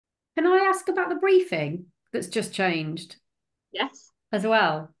ask about the briefing that's just changed Yes. as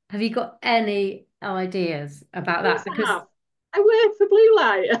well? Have you got any ideas Of about that? course I Because have. I work for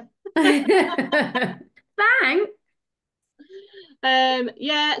Bluelight. thanks.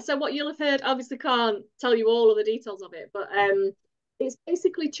 Yeah, so what you'll have heard, obviously can't tell you all of the details of it, but it's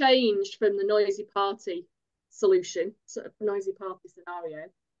basically changed from the noisy party solution, sort of noisy party scenario,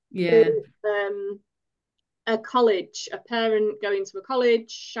 Yeah. to a college, a parent going to a college,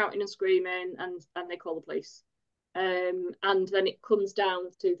 shouting and screaming, and they call the police. And then it comes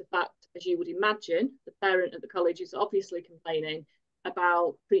down to the fact, as you would imagine, the parent at the college is obviously complaining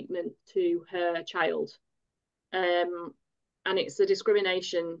about treatment to her child. Um, and it's a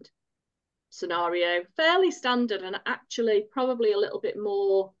discrimination scenario, fairly standard and actually probably a little bit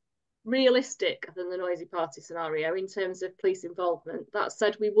more realistic than the noisy party scenario in terms of police involvement. That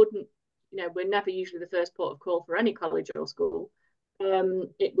said, we wouldn't, we're never usually the first port of call for any college or school.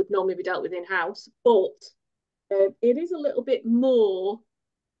 It would normally be dealt with in-house, but it is a little bit more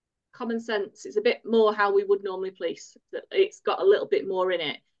common sense. It's a bit more how we would normally police. It's got a little bit more in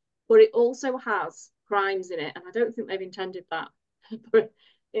it, but it also has crimes in it, and I don't think they've intended that. But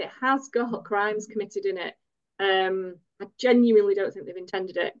it has got crimes committed in it. I genuinely don't think they've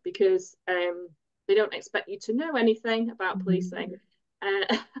intended it because they don't expect you to know anything about policing,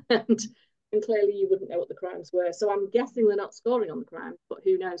 uh, and, and clearly you wouldn't know what the crimes were. So I'm guessing they're not scoring on the crimes, but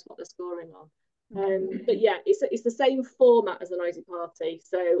who knows what they're scoring on. But yeah, it's the same format as the noisy party.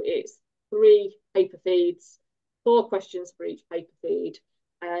 So it's 3 paper feeds, 4 questions for each paper feed,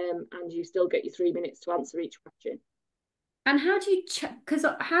 and you still get your 3 minutes to answer each question. And how do you because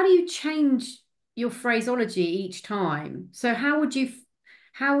how do you change your phraseology each time? So how would you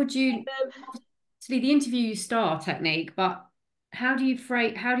obviously the interview star technique, but how do you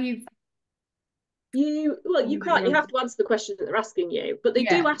You can't, you have to answer the questions that they're asking you, but they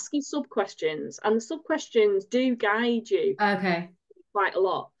do yeah. ask you sub questions, and the sub questions do guide you Okay. quite a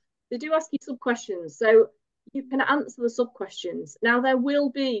lot. They do ask you sub questions, so you can answer the sub questions. Now there will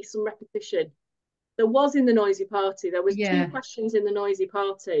be some repetition. There was in the noisy party. There was two Yeah. questions in the noisy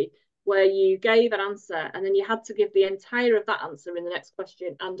party where you gave an answer and then you had to give the entire of that answer in the next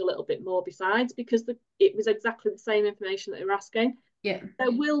question and a little bit more besides because it was exactly the same information that they were asking. Yeah.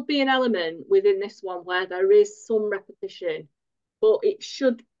 There will be an element within this one where there is some repetition, but it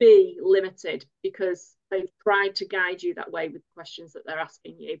should be limited because they've tried to guide you that way with the questions that they're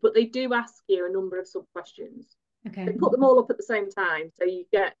asking you. But they do ask you a number of sub questions. They Okay. put them all up at the same time, so you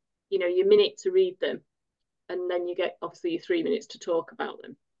get your minute to read them, and then you get obviously your 3 minutes to talk about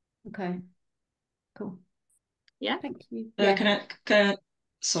them. Okay. Cool. Yeah. Thank you. Yeah.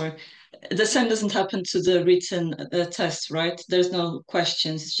 Sorry, the same doesn't happen to the written test, right? There's no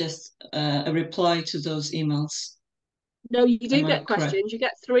questions, it's just a reply to those emails. No, you do Am I get correct? questions. You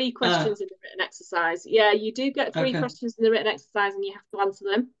get 3 questions in the written exercise. Yeah, you do get three Okay. questions in the written exercise, and you have to answer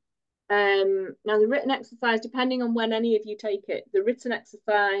them. Now, the written exercise, depending on when any of you take it, the written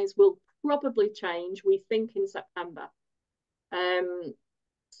exercise will probably change, we think, in September.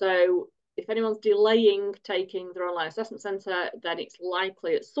 So if anyone's delaying taking their online assessment centre, then it's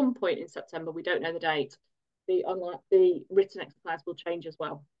likely at some point in September, we don't know the date, the written exercise will change as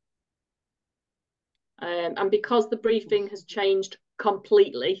well. And because the briefing has changed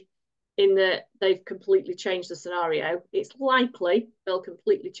completely, in that they've completely changed the scenario, it's likely they'll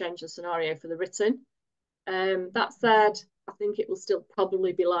completely change the scenario for the written. That said, I think it will still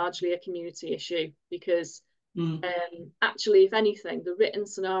probably be largely a community issue because actually, if anything, the written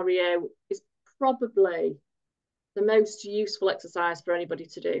scenario is probably the most useful exercise for anybody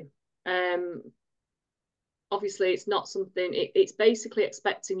to do. Obviously, it's not something, it's basically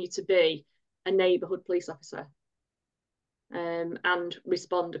expecting you to be a neighbourhood police officer and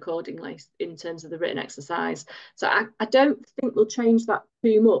respond accordingly in terms of the written exercise. So I don't think they'll change that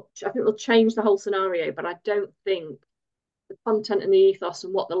too much. I think they'll change the whole scenario, but I don't think the content and the ethos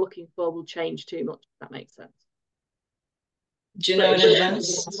and what they're looking for will change too much, if that makes sense. Do you know in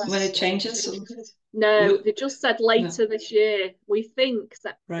advance when it changes? No, they just said later this year. We think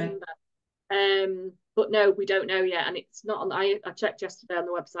Right. September. But no, we don't know yet. And it's not on, I checked yesterday on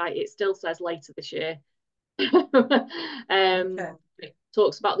the website, it still says later this year. Okay. It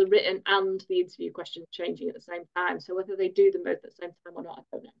talks about the written and the interview questions changing at the same time. So whether they do them both at the same time or not, I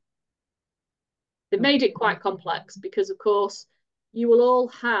don't know. They've made it quite complex because, of course, you will all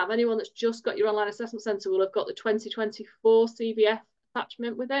have, anyone that's just got your online assessment centre will have got the 2024 CVF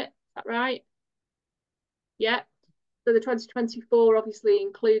attachment with it. Is that right? Yeah. So the 2024 obviously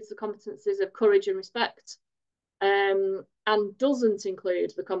includes the competencies of courage and respect, and doesn't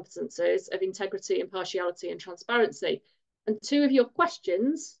include the competencies of integrity, impartiality, and transparency. And 2 of your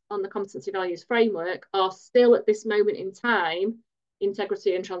questions on the competency values framework are still at this moment in time,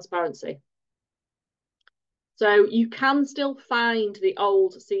 integrity and transparency. So you can still find the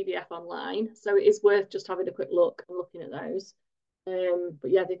old CVF online. So it is worth just having a quick look and looking at those.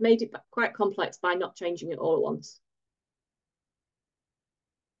 But yeah, they've made it quite complex by not changing it all at once.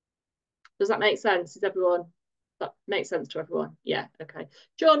 Does that make sense? Is everyone, that makes sense to everyone? Yeah, okay.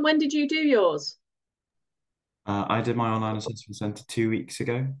 John, when did you do yours? I did my online assessment centre 2 weeks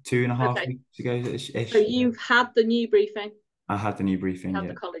ago, 2.5 weeks ago ish. So you've had the new briefing? I had the new briefing, you had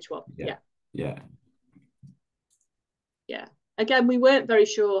the college one, yeah. Again, we weren't very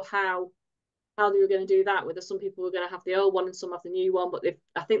sure how they were going to do that, whether some people were going to have the old one and some have the new one, but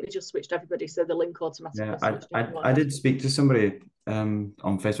I think they just switched everybody, so the link automatically switched. I did speak to somebody on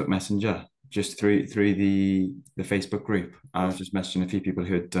Facebook Messenger, just through the Facebook group. I was just messaging a few people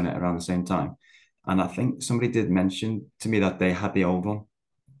who had done it around the same time, and I think somebody did mention to me that they had the old one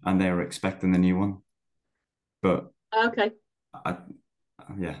and they were expecting the new one, but okay,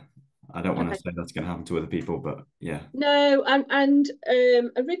 I don't want to say that's going to happen to other people, but yeah. No, and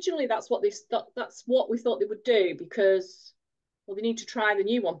originally that's what we thought they would do, because they need to try the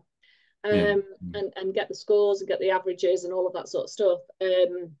new one, and get the scores and get the averages and all of that sort of stuff.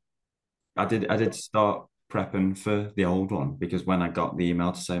 I did start prepping for the old one, because when I got the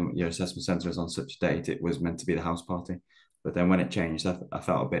email to say your assessment centre is on such a date, it was meant to be the house party. But then when it changed, I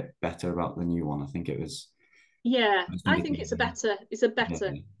felt a bit better about the new one. I think it was. Yeah, I think it's a better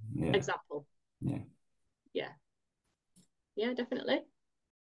example. Yeah, Yeah, definitely.